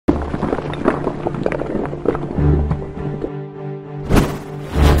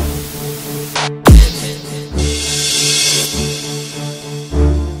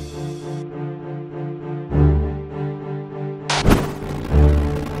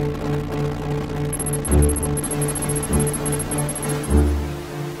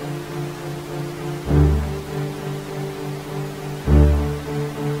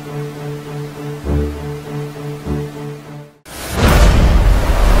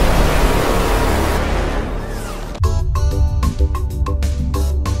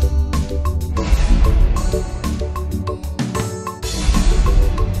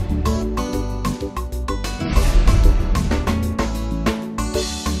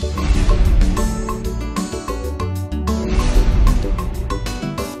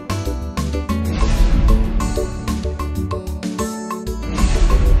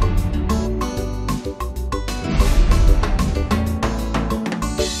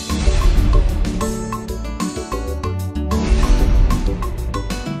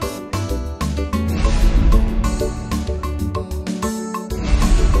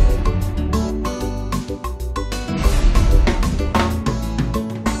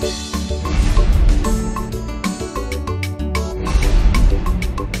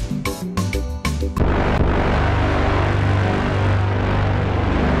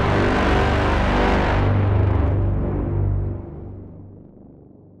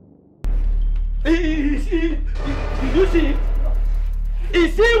Did you see? You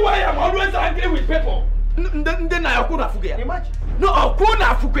see why I'm always angry with people? Then I could have forget. Imagine. No, I could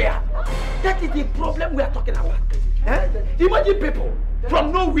not forget. That is the problem we are talking about. Eh? Imagine people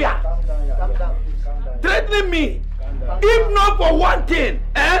from nowhere threatening me. If not for one thing,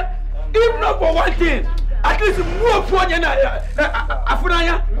 if not for one thing, at least more for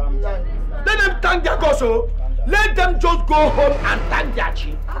Afunaya. Let them thank their God, so let them just go home and thank their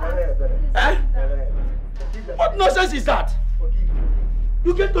chief. What nonsense is that?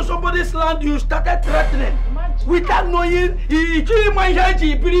 You get to somebody's land, you started threatening without knowing.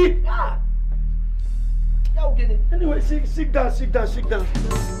 Anyway, sit down.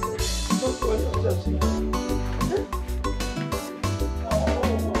 Don't worry yourself, sit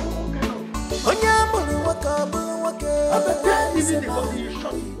down.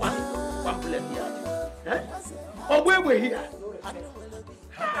 One bullet here. Oh, where we're here.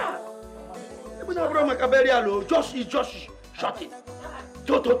 Just shut it.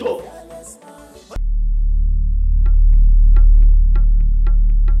 To.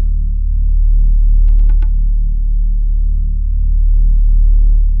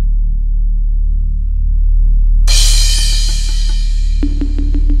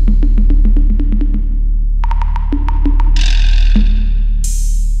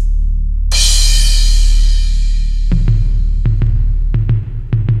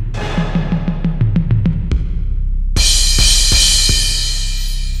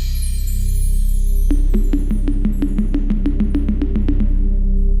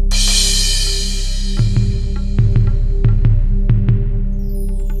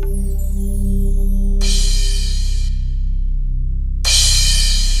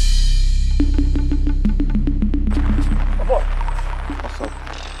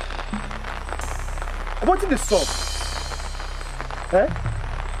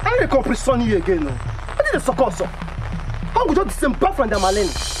 I ain't compression you again. What did the sucker so? How would you disembark from the Malene?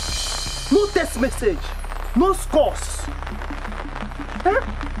 No text message, no scores.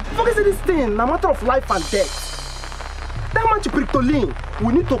 Forget this thing, a matter of life and death. That much Pritolin,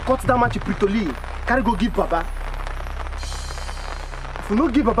 we need to cut that much Pritolin. Carry go give Baba. If we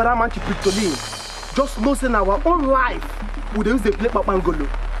don't give Baba that much Pritolin, just know in our own life, we use the play Papangolo.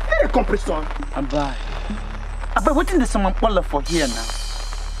 Ain't compression. But what is someone Paula for here now?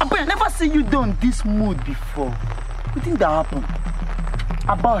 I never see you down this mood before. What think that happened?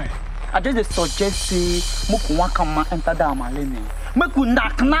 Boy, I just suggest say Moku Wakama enter the Malene. Moku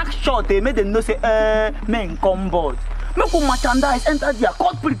knock short, they made them know say men come board. Moku merchandise enter there,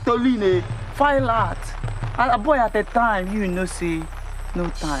 caught Pritolin, file out. Boy at the time, you know say no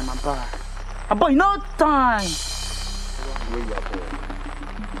time, boy, no time.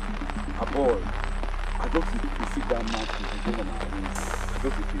 Boy. I don't think you see that much. I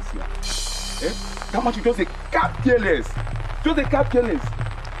don't think you see it. That much you just a cap careless. Just a cap careless.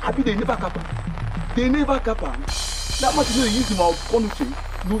 I mean, they never cap. That much you use him out country.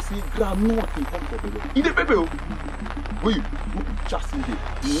 No see grab nothing from the belly. In the paper. Wait, just in there.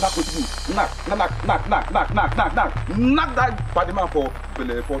 Knock with you. Knock that body man for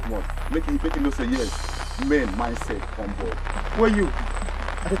the fourth month. Make him no say yes. Men mindset on board. Where you?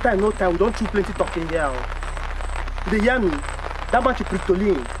 At the time, no time, we don't do plenty talking here. They hear me, that much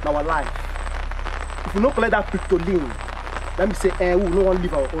Pritolin in our life. If we don't collect that Pritolin, let me say, we will not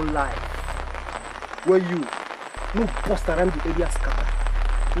live our own life. Where you, no post around the area scatter.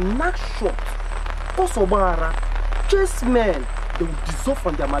 Knock short, post Obara, chase men, they will dissolve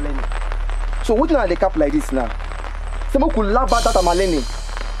from their Malene. So what do you cap like this now? Someone could laugh at that Malene.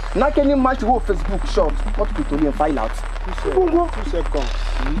 Not any match to go Facebook shop, what Pritolin file out. 2 seconds.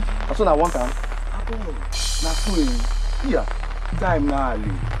 That's what I want. Now, here, time now.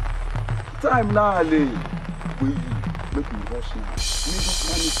 We make me rush now. We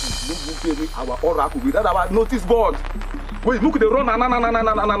don't our oracle without our notice board. Wait, look at the run, na.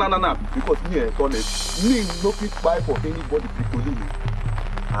 Because here, me no fit buy for anybody Pritolin.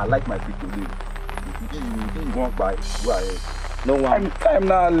 I like my Pritolin. If you won't buy, go ahead. No one. Time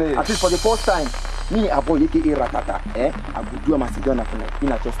now. At least for the first time. Me abo yeke ratata, I go do a Macedonian for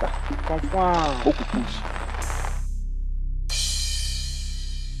in a Chester. Confirm. Oku push.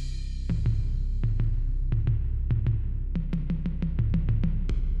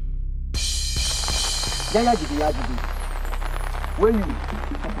 Yeah, Jidi. Where you?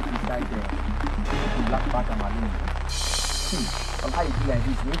 Inside there. The black part of my room. See, on how you do like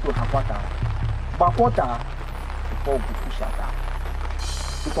this, you need to have water. But water before we push out.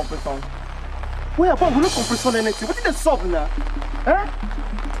 The compression. Where about we not compression anything? What did they solve now?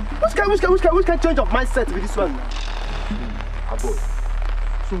 Which kind change of mindset with this one? Boy,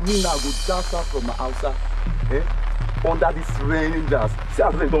 So me now go dance out from my outside. Under this rain just. See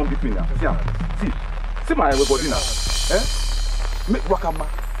how rain don't beat me now. See my body now. Make Wakama.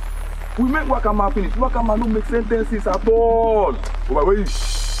 We make Wakama finish. Wakama no make sentences at all. Oh, wait.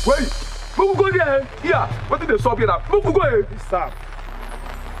 Move go there. Here. What did they solve here now? Move go here. Sir.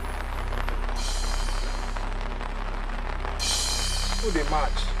 Who they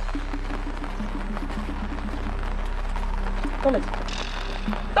match?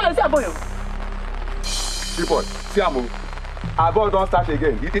 Come see Aboyo. See boy, see am. Aboyo don't start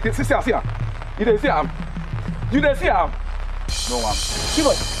again. See am. You dey see am. No am. See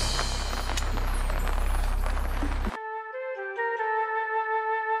boy.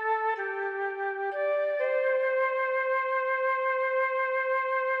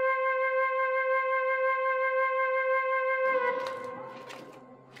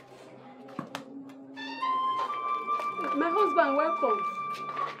 My husband, welcome.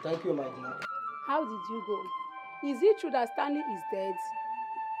 Thank you, my dear. How did you go? Is it true that Stanley is dead?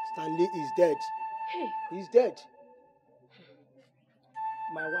 Stanley is dead. Hey. He's dead.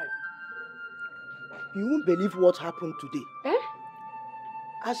 My wife, you won't believe what happened today.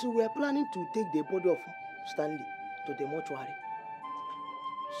 As we were planning to take the body of Stanley to the mortuary,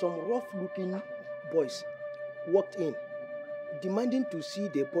 some rough-looking boys walked in, demanding to see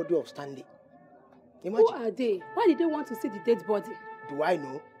the body of Stanley. Imagine. Who are they? Why did they want to see the dead body? Do I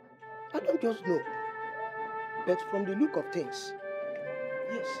know? I don't just know. But from the look of things,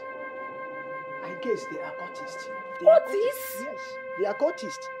 yes, I guess they are cultists. Cultists? Yes, they are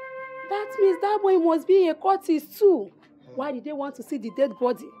cultists. That means that boy must be a cultist too. Why did they want to see the dead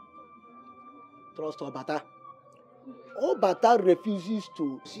body? Trust Obata. Obata refuses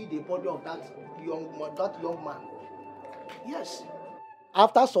to see the body of that young man. Yes.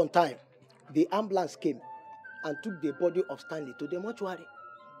 After some time, the ambulance came and took the body of Stanley to the mortuary.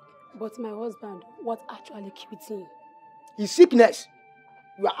 But my husband, what actually killed him? His sickness.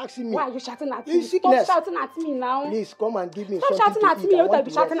 You are asking me. Why are you shouting at me? His sickness. Stop shouting at me now. Please come and give me Stop something shouting to at eat. me. I Don't want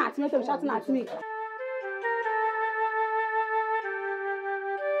be to shouting rest. at me. Don't be shouting at me.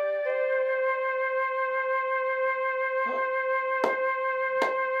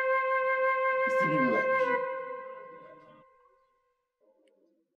 It's still be like dream.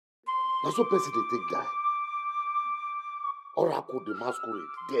 That's what person they take die. Oracle the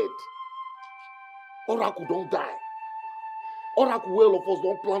masquerade dead. Oracle don't die. Oracle well of us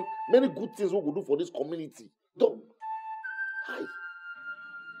don't plan many good things we go do for this community. Don't. Hi.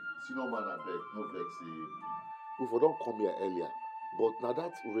 See no man I beg, no vex. We for don't come here earlier, but now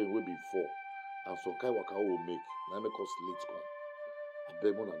that rain will be fall and some kind waka will make now make us late come. I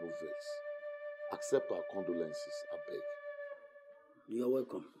beg one no vex. Accept our condolences. I beg. You're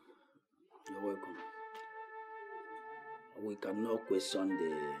welcome. You're welcome. We cannot question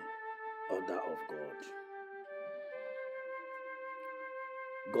the order of God.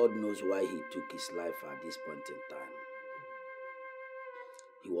 God knows why he took his life at this point in time.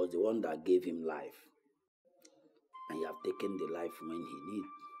 He was the one that gave him life. And you have taken the life when he need.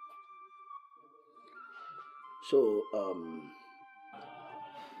 So,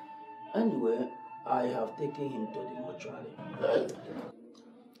 anyway, I have taken him to the mortuary.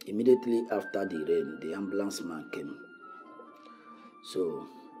 Immediately after the rain, the ambulance man came. So,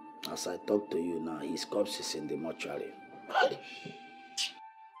 as I talk to you now, his corpse is in the mortuary.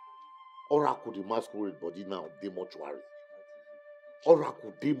 Oracle the masquerade body now, the mortuary.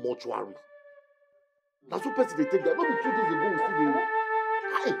 Oracle the mortuary. That's what person they take that. Not be 2 days ago, we still dey.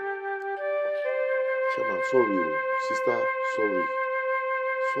 Hi. Chairman, sorry, sister,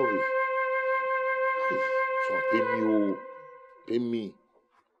 sorry. Hi. So pay me, pay me.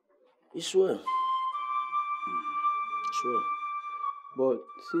 It's well. It's well. But,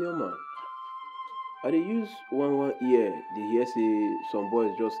 senior man, I dey use one ear, dey hear say some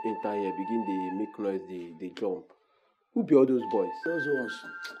boys just enter here, begin dey make noise, dey jump. Who be all those boys? Those ones.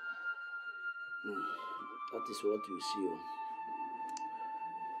 That is what you see.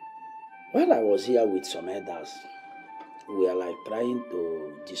 While I was here with some elders, we are like trying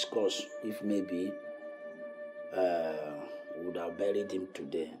to discuss if maybe we would have buried him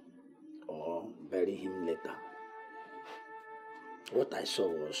today or bury him later. What I saw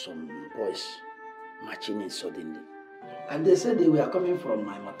was some boys marching in suddenly. And they said they were coming from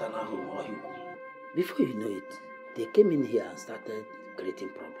my maternal home or Hiku. Before you know it, they came in here and started creating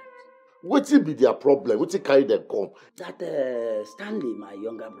problems. What will be their problem? What will carry them come? That Stanley, my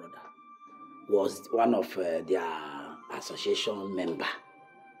younger brother, was one of their association member.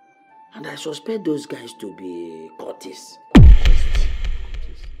 And I suspect those guys to be cultists.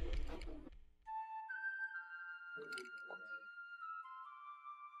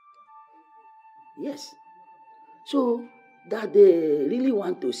 Yes. So that they really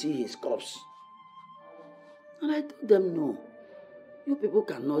want to see his corpse. And I told them, no, you people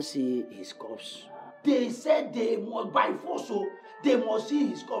cannot see his corpse. They said they must, by force, so they must see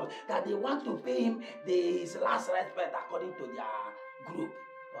his corpse, that they want to pay him his last respect according to their group,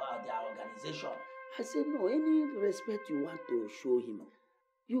 their organization. I said, no, any respect you want to show him,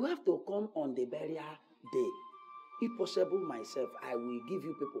 you have to come on the burial day. If possible, myself, I will give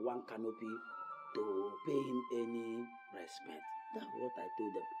you people one canopy to pay him any respect. That's what I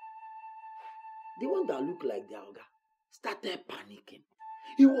told them. The one that looked like the Oga started panicking.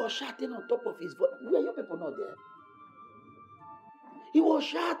 He was shouting on top of his voice. Were your people not there? He was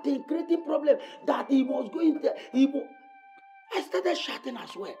shouting, creating problem that he was going there. I started shouting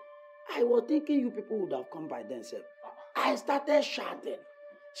as well. I was thinking you people would have come by themselves. I started shouting.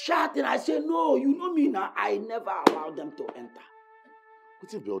 I said, no, you know me now. I never allowed them to enter.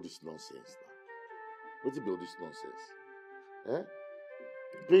 What is all this nonsense now? What is all this nonsense? Eh?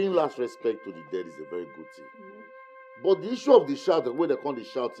 Paying last respect to the dead is a very good thing. But the issue of the shout, the way they come the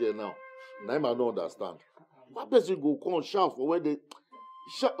shout here now I don't understand. What person go come and shout for when they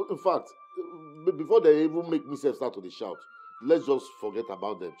shout? In fact, before they even make me start to the shout, let's just forget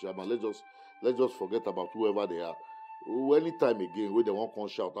about them, Chairman. Let's just forget about whoever they are. Anytime again, when they want to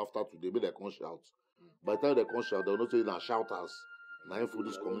shout after today, when they can shout. By the time they can shout, they will not say that shouters. Now for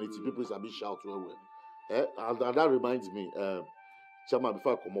this community, people is a bit shout well. And that reminds me, Chairman,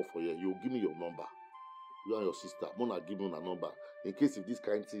 before I come up for here, you give me your number. You and your sister, Mona give me a number. In case if this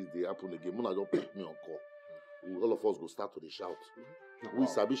kind of things they happen again, Mona don't pick me on call. All of us go start to the shout. We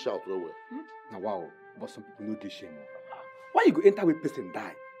sabi shout well. Now wow, but some people no get shame. Why you go enter with person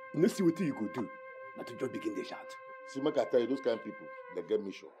die? You know see what you go do. Not to just begin the shout. See, make I tell you, those kind of people, they get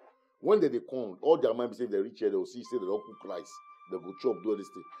mission. When they come, all their mind say they reach here, they will see, say they don't cook rice, they go chop, do all this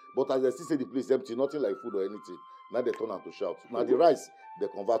thing. But as they see the place empty, nothing like food or anything, now they turn out to shout. Now the rice, they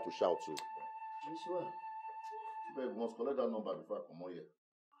convert to shout too. You must collect that number before I come on here.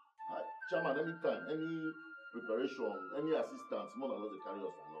 Chairman, anytime, any preparation, any assistance, more than just carry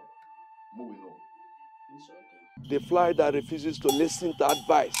us along. More we know. The fly that refuses to listen to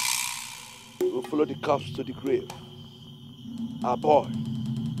advice will follow the corpse to the grave. Ah boy,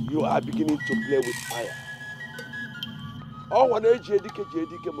 you are beginning to play with fire. Oh, one age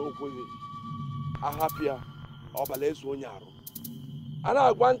jedike mokwe. A happier, or bales wonyaro. And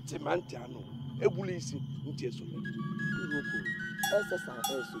I want him antiano, a bulisi, Nteso.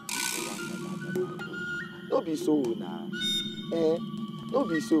 Don't be so now. Don't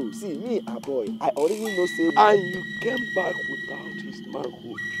be so. See, me, a boy, I already know say. And you came back without his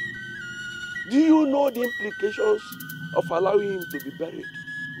manhood. Do you know the implications of allowing him to be buried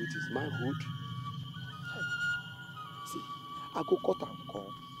with his manhood? See, I go cut and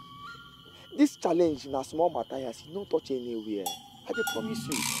come. This challenge na small Matthias, he no touch anywhere. I dey promise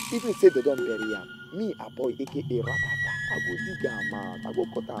you, even say they don't bury him, me, a boy, aka Ratata, I go dig him out, I go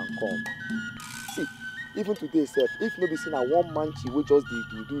cut and come. See, even today, sef, if no be seen a one man she will just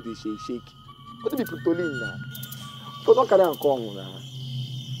do the shake. What be Putolin now? So don't carry and come now.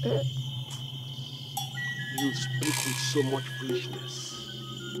 You speak with so much foolishness.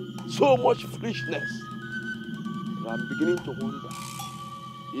 So much foolishness. And I'm beginning to wonder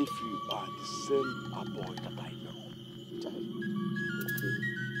if you are the same boy that I know. Okay.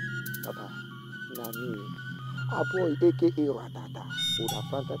 Papa, na me. A boy aka Ratata would have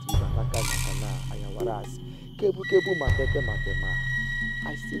found that with Ataka Nakana, Ayawaras, Kebu Matema.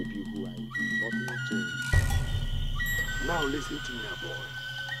 I still be who I be, nothing changed. Now listen to me, boy.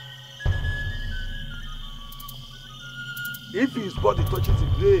 If his body touches the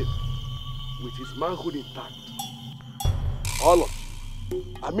grave with his manhood intact, all of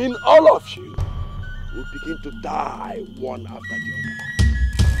you, I mean all of you, will begin to die one after the other.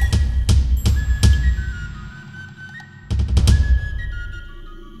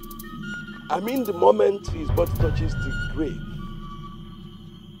 I mean the moment his body touches the grave,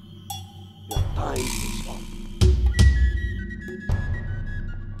 your time is up.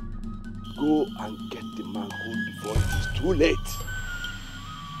 Go and get the manhood before it is too late.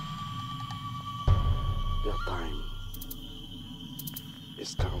 Your time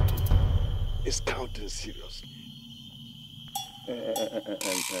is counting. It's counting seriously.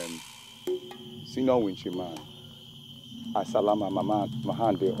 Senior Winchy man, Asalama, my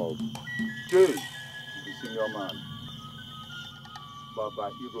hand day off. Jay, the senior man.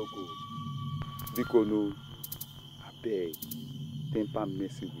 Baba Iroko. Bikono, I beg, temper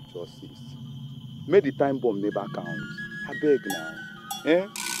mercy with justice. May the time bomb never count. I beg now.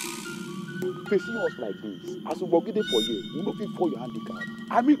 facing us like this, as we walk there for you, we no fit fall your handicap.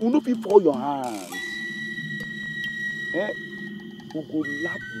 I mean, we no fit fall your hands. We go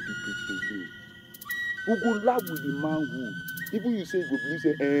laugh with the people. We go laugh with the manhood. Even you say you go believe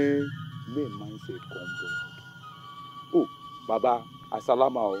say, men mindset come back. Oh, Baba,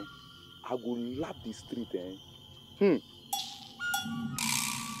 Asalama, I go laugh the street, You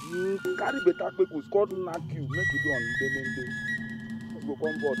carry better people, squad knock you, make you do on Demende. You go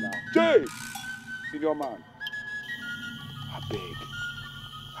come board now. Jay! Senior man. I beg.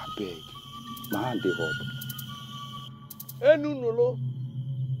 My hand dey up. Enu nolo.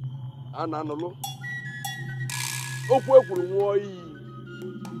 Ananolo. Okwu ekwuru nwa oyi.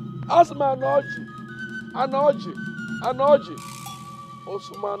 Asma anoji.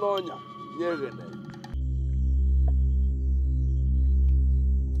 Osuma n'ọnya nyegene.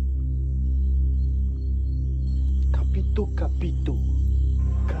 Capito,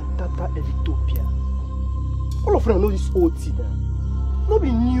 cantata Elitopia. All of them know this OT now. No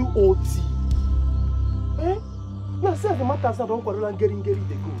be new OT. Now say the matters that don't quarrel and getting they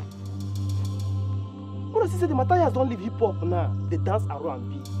go. When I say the Matthias don't leave hip hop now, they dance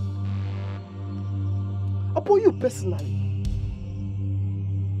R&B. Upon you personally.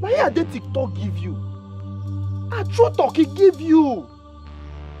 Now here the TikTok give you. A true talk he give you.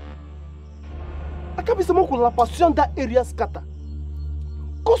 I can't be someone who la passion that area scatter.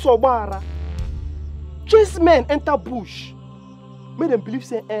 Kosobara. Chase men enter bush. Make them believe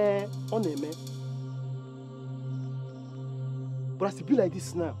say on a man. But as it be like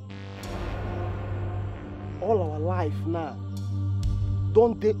this now, all our life now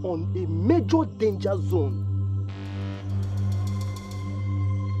don't they on a major danger zone.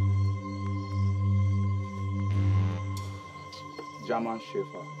 German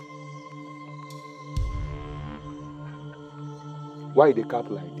Shepherd. Why they cap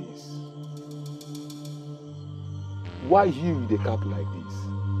like this? Why you they cap like this?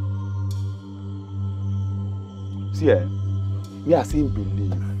 See, me I say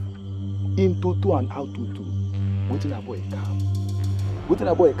believe in toto and out toto. Wetin about a cap? Wetin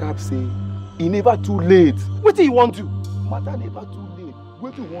about a cap say? It never too late. What do you want to? Matter never too late.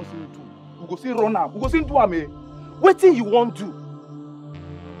 Wetin you want to do? We go see run am. We go see do am. Wetin you want to?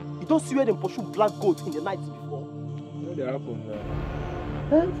 You don't see where they pursue black goats in the night before? No, they happen now.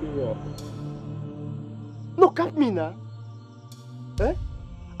 No, cap me now.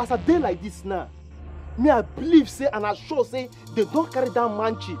 As a day like this now, me I believe say and I sure say they don't carry down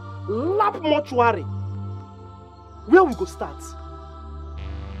manchi, lap mortuary. Where we go start?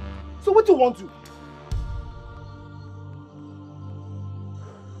 So what do you want to?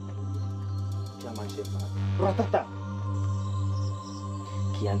 German Shepherd. Ratata.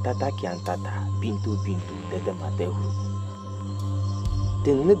 Kiantata, Bintu, Dede Matehu.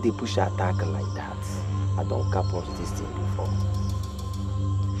 They need to push attack like that. I don't cap on this thing before.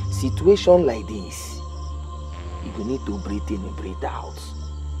 Situation like this, you need to breathe in and breathe out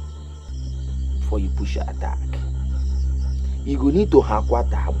before you push your attack. You need to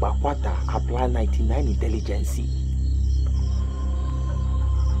apply 99 intelligence.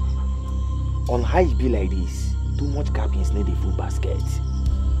 On high be like this, too much cabins need a full basket.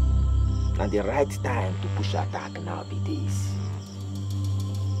 And the right time to push attack now be this.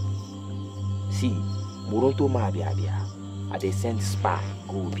 See, Moronto Mabiabia, I they send spy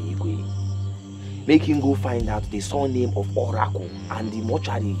go Bigwe. Make him go find out the surname of Oracle and the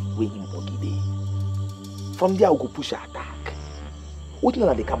mortuary where him Ogide. From there, I'll go push attack. What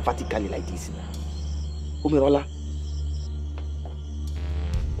now they come vertically like this now? Umirola?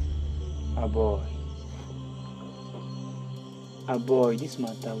 Boy, this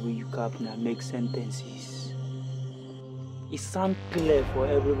matter where you cap now make sentences. It sound clear for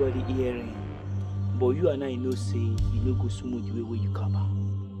everybody hearing. But you and I know say you no go smooth the way where you cap.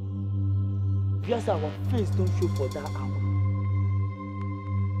 Just our face don't show for that hour.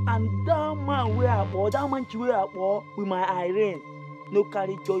 And that man where I bought, that man where I bought with my iron, no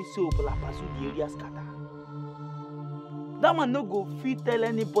carry joy soap la pursue the area scatter. That man no go fit tell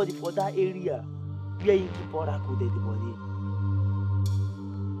anybody for that area where you keep Oracle dead body.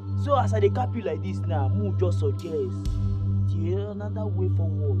 So as I dey cap you like this now, move just suggest another way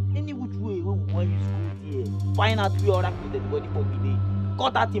forward. Any which way we want use go there. Find out where Oracle dead body for me.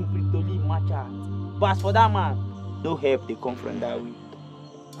 Cut that him pretty match out. But as for that man, no help they come from that way.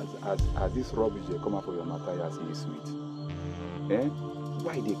 As this rubbish they come out for your Matthias is sweet.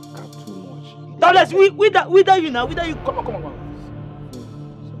 Why they cap too much? Doubtless, without you now, without you come on.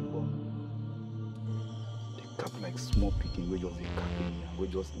 They cap like small picking where just they capping here,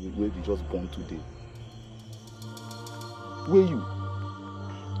 where they just born today. Where you?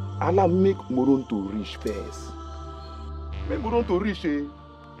 Allah make Moronto reach first. Make Moronto reach,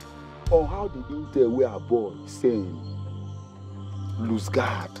 or how the intel where our boy saying lose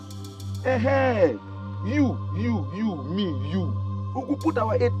guard. You, me, you. We could put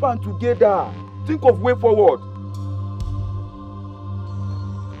our 8 pounds together. Think of way forward.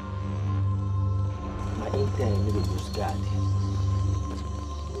 My intel no dey lose guard.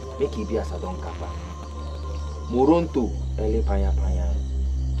 Make it be as I don't cover. Moronto, ele panya.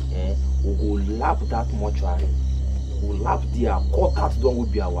 We will lap that mortuary. We will lap their quarters done will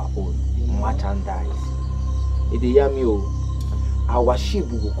be our own merchandise. If they hear me, our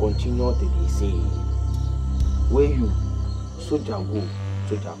ship will continue to be saved. Where you soldier go,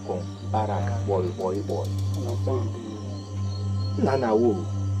 soldier come, barrack boy. Nana wo.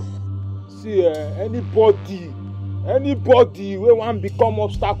 See, anybody wey wan become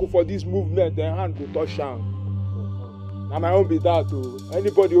obstacle for this movement, their hand go touch am. Na my own be that o.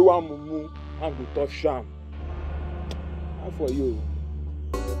 Anybody wey wan mumu, hand go touch am. How for you?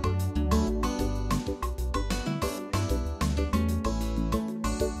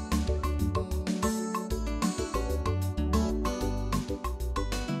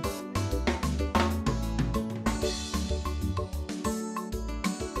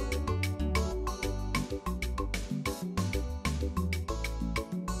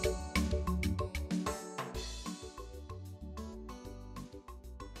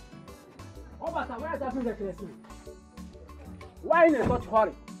 Where is that recklessness? Why in such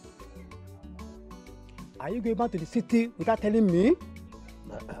hurry? Are you going back to the city without telling me?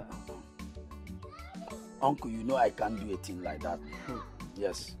 Uncle, you know I can't do a thing like that.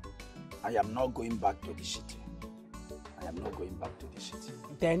 Yes, I am not going back to the city.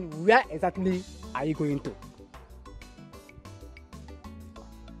 Then where exactly are you going to?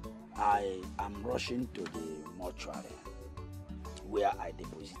 I am rushing to the mortuary where I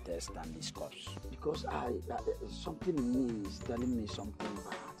deposited Stanley's corpse because something in me is telling me something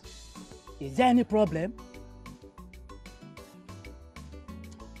bad. Is there any problem?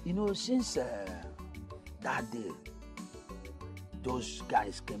 You know, since that day, those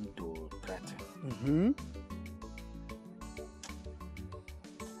guys came to threaten.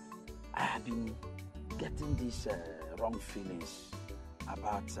 I have been getting these wrong feelings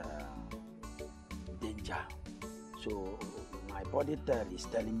about danger. So my body is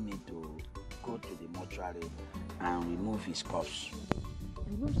telling me to go to the mortuary and remove his corpse.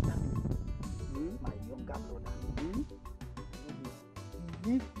 You know, Stanley, my younger brother, he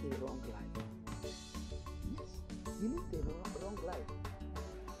lived a wrong life. Yes, he lived a wrong life.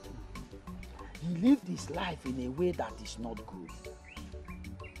 He lived his life in a way that is not good.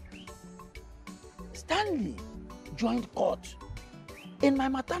 Stanley joined court in my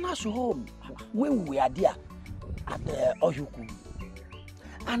maternal's home when we were there at Oyuku.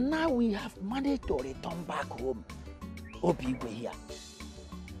 And now we have managed to return back home, Obigwe here.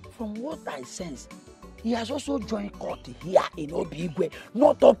 From what I sense, he has also joined court here in Obigwe.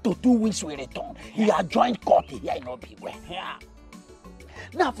 Not up to 2 weeks we return. He has joined court here in Obigwe. Yeah.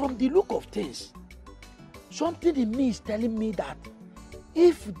 Now, from the look of things, something in me is telling me that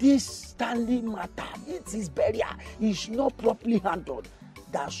if this Stanley matter, his burial, is not properly handled,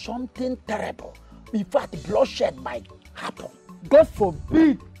 that something terrible, in fact, bloodshed might happen. God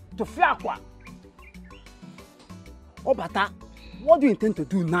forbid to Fiakwa. Obata, what do you intend to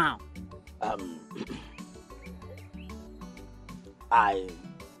do now? I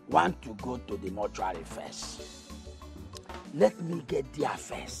want to go to the mortuary first. Let me get there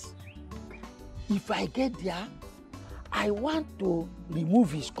first. If I get there, I want to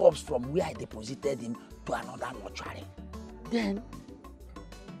remove his corpse from where I deposited him to another mortuary. Then,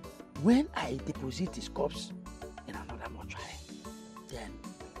 when I deposit his corpse in another mortuary, then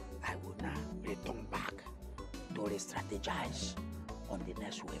I will now return back to re-strategize on the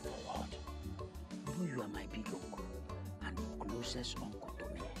next way forward. You know you are my big uncle and the closest uncle to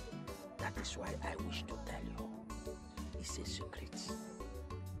me. That is why I wish to tell you. It's a secret.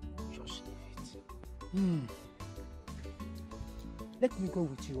 Just leave it. Let me go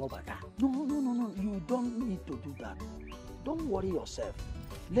with you, Obata. No. You don't need to do that. Don't worry yourself.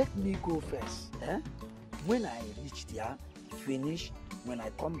 Let me go first. When I reach there, finish, when I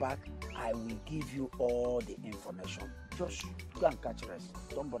come back, I will give you all the information. Just go and catch rest.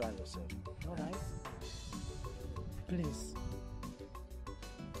 Don't bother yourself. All right? Please,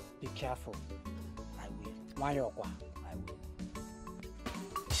 be careful. I will. Mayokwa. I will.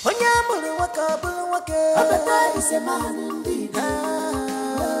 Abata is a man indeed.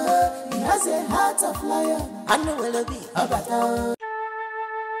 He has a heart of lion. And will be Abata.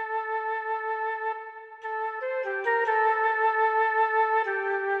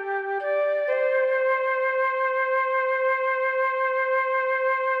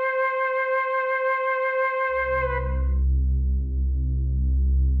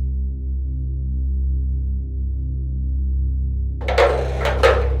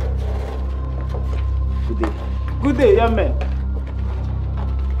 day, young man.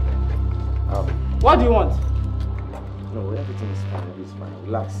 What do you want? No, everything is fine. Everything's fine.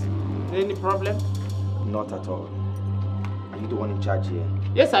 Relax. Any problem? Not at all. Are you the one in charge here?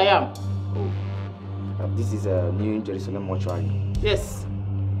 Yes, I am. Oh. This is a New Jerusalem mortuary. Yes.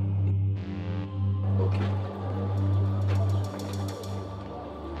 Okay.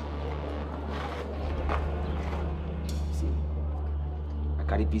 See, I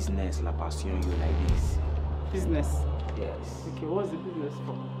carry business la passion you like this. Business? Yes. Okay, what's the business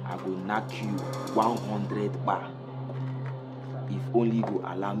for? I will knock you 100 bar. If only you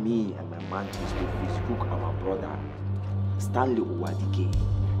allow me and my man to Facebook our brother, Stanley Owadike.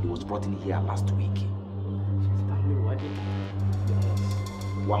 He was brought in here last week. Stanley Owadike? Yes.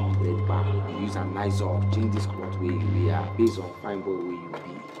 100 bar. You use a nice off, change this cloth where you are, based on fine boy where you be.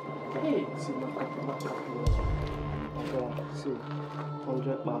 Hey, see,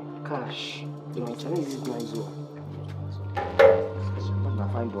 100 bar cash. You know, Chinese is nice off. I'm a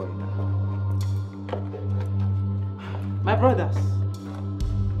fine boy now. My brothers,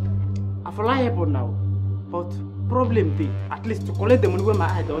 I feel liable now, but problem dey, at least to collect the money where my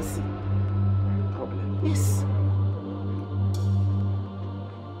eye don't see. Problem? Yes.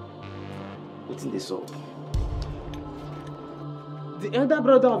 What's in the soul? The elder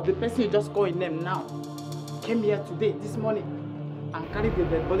brother of the person you just called name now came here today, this morning, and carried the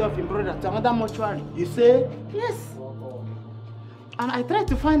dead body of his brother to another mortuary. You say? Yes. And I tried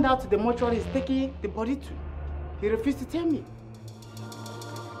to find out the mortuary is taking the body to. He refused to tell me.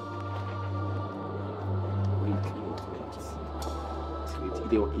 Wait.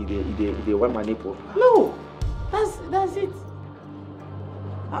 They want my nipple. No, that's it.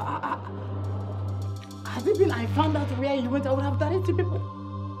 Had it been I found out where you went, I would have done it to people.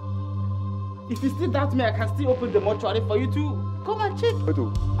 If you still doubt me, I can still open the mortuary for you to come and check. Wait,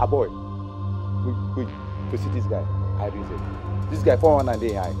 a boy. Wait. To see this guy, I reason. This guy 419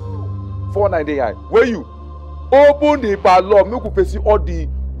 day high. 419 day high. Where you? Open the parlor, make you see all the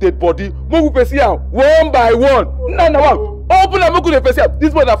dead body. Make you see am one by one. No. Open and make you face am.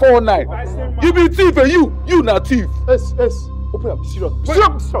 This boy na 419. You be thief, and you na thief. Yes. Open up, serious.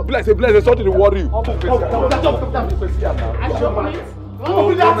 Bless something to worry you. Open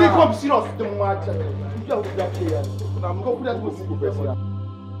that thing, come serious. The match. You open that here. Now go put that go.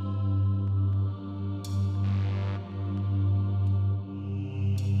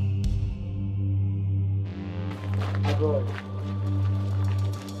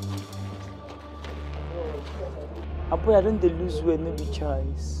 Boy, I don't lose weight, no be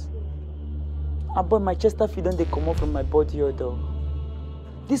choice. Boy, my Chesterfield don't come off from my body although.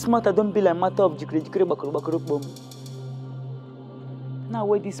 This matter don't be like matter of jikre bakoro. Now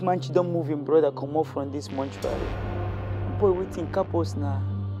where this man she don't move him brother come off from this mortuary. Boy, waiting Capos now.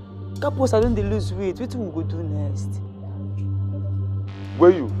 Capos, I don't lose weight. What we go do next?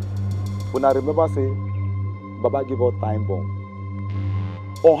 Where you? When I remember say Baba give us time bomb.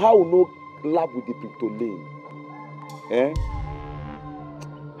 Or how we no lab with the pictolane. Eh?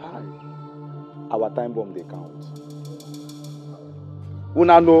 Hi. Our time bomb they count.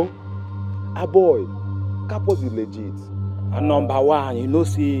 Una know? A boy, Capos is legit. And number one, you know,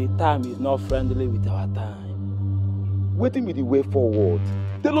 see, time is not friendly with our time. Waiting with the way forward.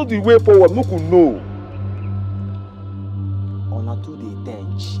 Tell us the way forward, make we know. Ona to the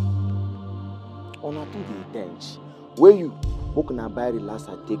tench. Where you? Book na buy relax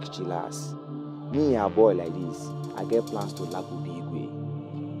and take chillers. Me and a boy like this, I get plans to lap with big way.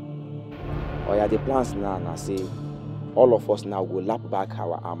 Or yeah, the plans now, and I say, all of us now go lap back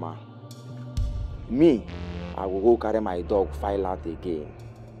our armor. Me, I will go carry my dog file out again.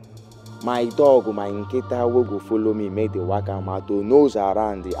 My dog, my inketer will go follow me, make the work out to nose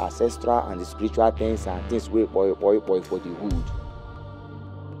around the ancestral and the spiritual things and things way boy for the hood.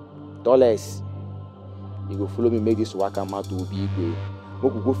 Dollars, you go follow me, make this work out to be good. We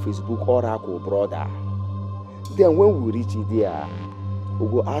go Facebook Oracle brother. Then when we reach it there, we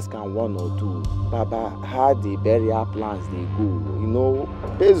go ask him one or two, Baba, how the burial plans they go, you know,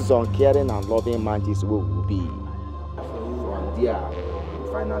 based on caring and loving man, this way will be. From there,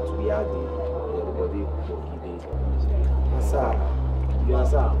 we find out where the body will be. Sir, you are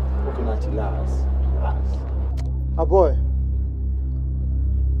sir, looking at you last. A boy,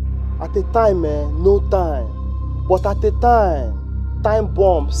 at a time, no time, but at a time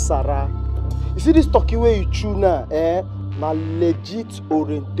bomb, Sarah. You see this turkey where you chew now, my legit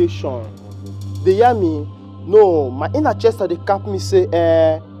orientation. They hear me? No, my inner chest they cap me say,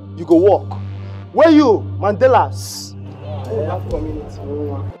 you go walk. Where you, Mandelas? Have community.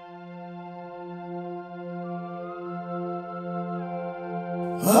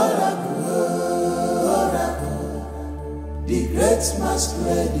 great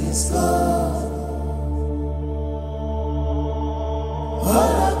masquerade is gone.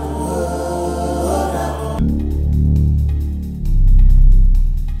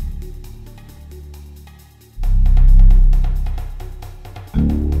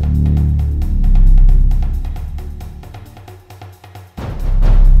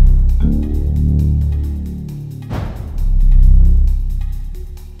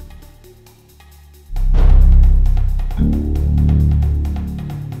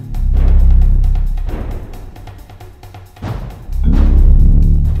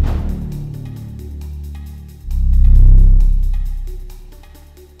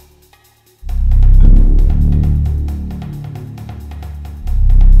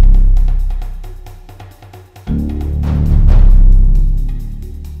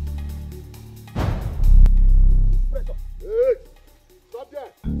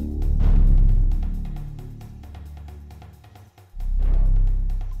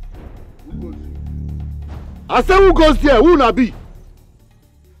 I say who goes there? Who na be?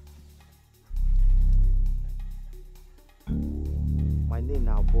 My name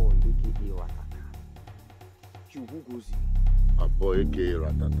now boy, aka Ratata. You who goes here? A boy aka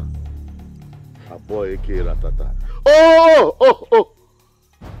Ratata. A boy aka Ratata. Oh!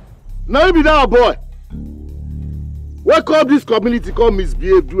 Now you be that boy. Wake up this community, come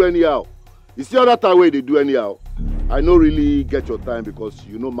misbehave, do anyhow. You see other time way they do anyhow. I no really get your time because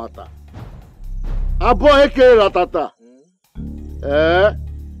you no matter. A boy aka Ratata.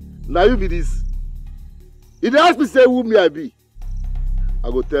 Now you be this. If they ask me say who me I be, I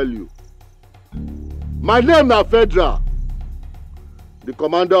go tell you. My name na Fedra, the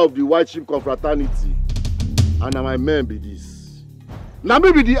commander of the White Ship Confraternity, and na my men be this. Now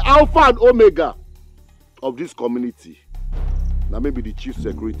me be the Alpha and Omega of this community. Now me be the chief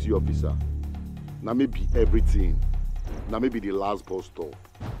security officer. Now me be everything. Now me be the last bus stop.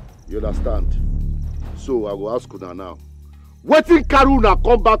 You understand? So I go ask una now. Wetin carry una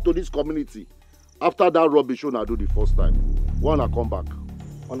come back to this community after that rubbish una do the first time? Why una come back?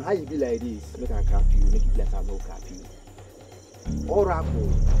 On how you be like this, make I cap you, make it like I no cap you.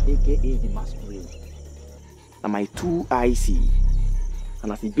 Oracle, aka the masquerade. Now my two IC.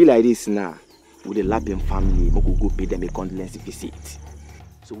 And as it be like this now, with the Lappin family, we go pay them a condolence visit.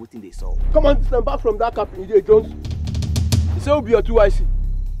 So what thing they saw? Come on, stand back from that captain, idiot Jones. You say will be your two IC.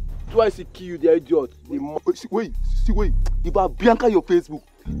 Two IC kill you, the idiot. Wait. If I Bianca your Facebook,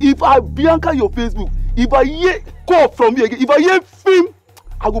 if I hear call from you again, if I hear film,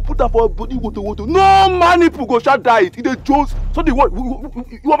 I go put that for body water. No man people go shut die it. Idiot Jones. So the what?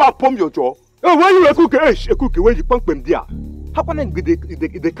 You ever pump your jaw? Hey, when you a cookie, when you pump them there. How can I get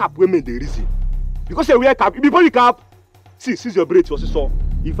the cap women the reason? Because you wear cap, before the cap, see your braid was so.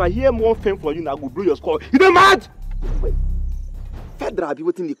 If I hear more fame from you, I go blow your skull. You dey mad? Wait. Fedra, be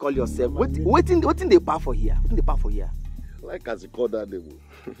waiting they call yourself. Waiting they par for here. Waiting they par for here. Like as you call that name.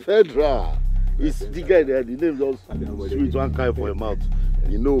 Fedra. It's the guy there, the name just sweet one kind for your mouth.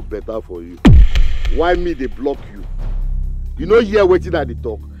 You know better for you. Why me they block you? You know here waiting at the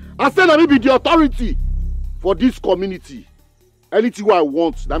talk. I said I may be the authority for this community. Anything I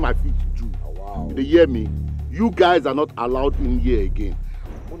want, that my feet do. Oh, wow. You hear me? You guys are not allowed in here again.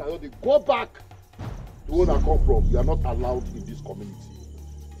 When I go back to where I come from, you are not allowed in this community.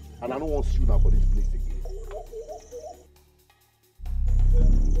 And I don't want you now for this place again.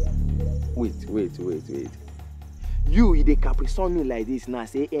 Wait. You dey caprison me like this now.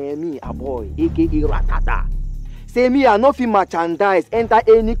 Say, me a boy, aka Ratata. Say me I no fit merchandise enter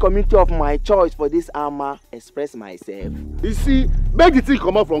any community of my choice for this armor. Express myself. You see, make the thing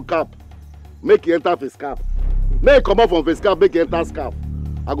come out from cap. Make it enter face cap. Make it come out from face cap, make it enter scarf.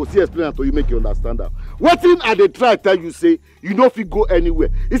 I go see explain it to you, make you understand that. What thing I dey try tell you say you no fit go anywhere.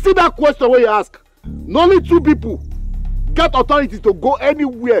 You see that question where you ask? No only two people get authority to go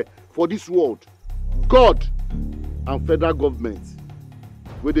anywhere for this world. God and federal government.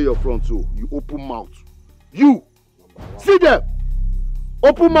 Where they your front so you open mouth. You see them.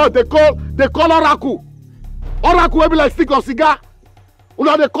 Open mouth, they call Oracle. Oracle will be like stick of cigar.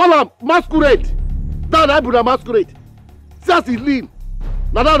 Una they call them masquerade. That I put a masquerade. See as he lean.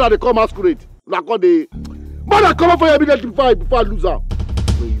 Now that they call masquerade. Like what they man come up for you immediately before I lose out.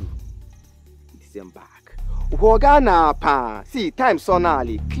 Where you? December. Wogana pa. See, time so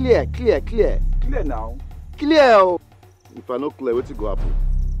early. Clear. Clear now. Clear. If I not clear, what's go happen?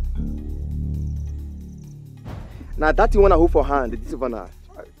 Now that you wanna hold for hand, this one.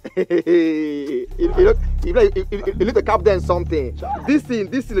 You need to cap them something. This thing,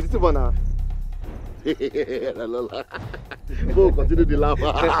 this one. Oh, continue the laugh.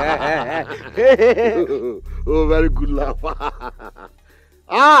 Oh, very good laugh.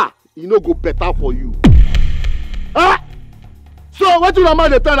 You know go better for you. So what you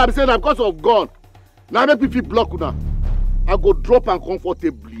mind the time I be saying that because of gun? Now make me feel block now. I go drop and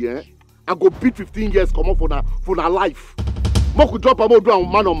comfortably, eh? I go beat 15 years come up for na life. More could drop and more do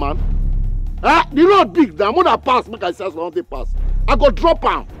man on man. The road big now. More that pass, make I say so they pass. I go drop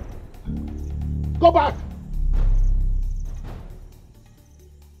am. Go back.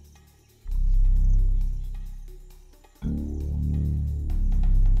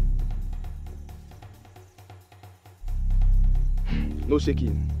 No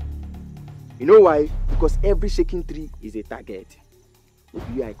shaking. You know why? Because every shaking tree is a target. If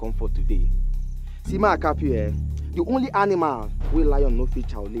you I come for today. See my cap here. The only animal wey lion no fit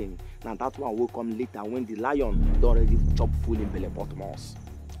chowlin. Now that one will come later when the lion don already chop full in hippopotamus.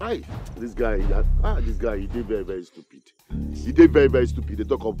 Aye, this guy, he did very, very stupid. He did very, very stupid. They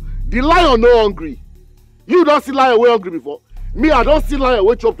talk of the lion no hungry. You don't see lion way hungry before. Me, I don't see lion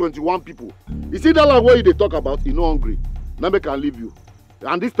way chop 21 people. You see that lion way they talk about, he no hungry. Now they can leave you.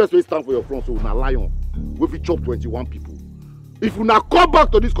 And this person will stand for your front, so na lion. We fit chop 21 people. If you now come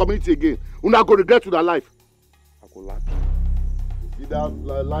back to this community again, you now go regret to their life. I go laugh. You see that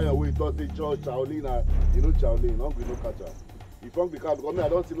lion wey talk say Shaolin, you know Shaolin, hungry no catch am. If hungry catch, because me I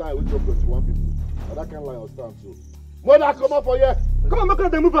don't see lion wey chop 21 people. Na that kind of lion stand so. Mother, come on for here. Come on,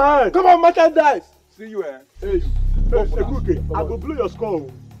 make them move ahead. Come on, merchandise. See you, eh? Hey, Ekuke, I go blow your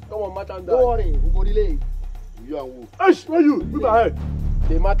skull. Come on, merchandise. Don't worry, we go delay. You and who? Hey, where you? Move ahead.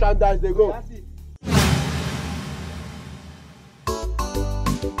 The merchandise, they go.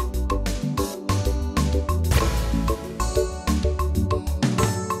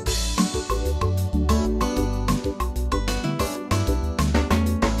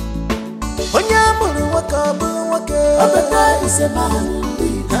 Obeta is a man.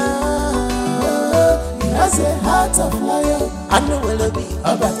 He has a heart of lion. And will be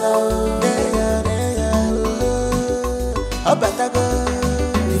Obeta. Obeta go.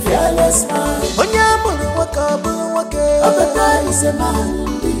 The fearless man. Obeta is a man.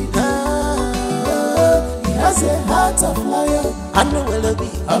 He has a heart of lion. And will be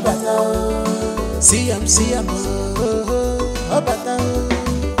Obeta. See him, Obeta.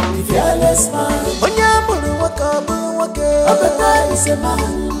 The fearless man. Obeta is a man.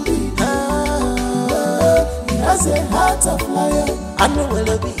 He has a heart of lion. And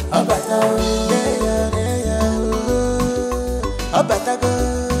will be Obeta. Obeta go.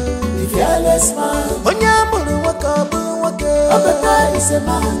 The fearless man. Obeta is a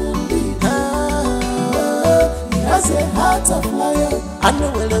man. He has a heart of lion. And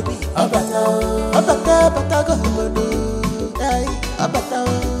will be Obeta. Obeta go. Obeta.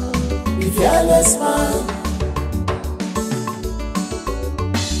 The fearless man.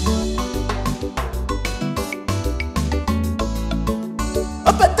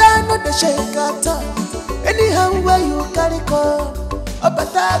 Obeta no the shake at all. Anyhow where you carry come.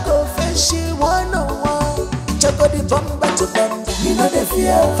 Obeta go fish you 101. Choco the bomb to bomb. You know the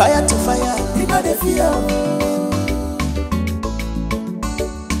fear. Fire to fire. You know the fear.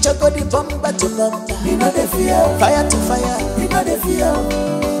 Choco the bomb to bomb. You know the fear. Fire to fire. You know the fear.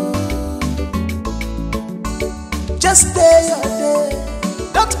 Just stay your day.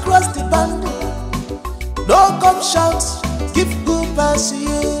 Don't cross the boundary. No come shout. Give good pass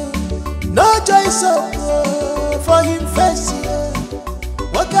you. No joy so good for him face you.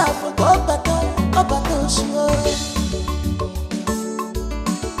 Walk up for Obata show.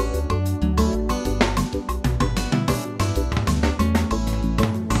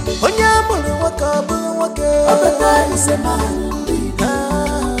 Obata is a man.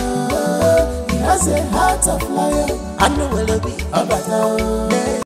 He has a heart of lion. And will be Obata.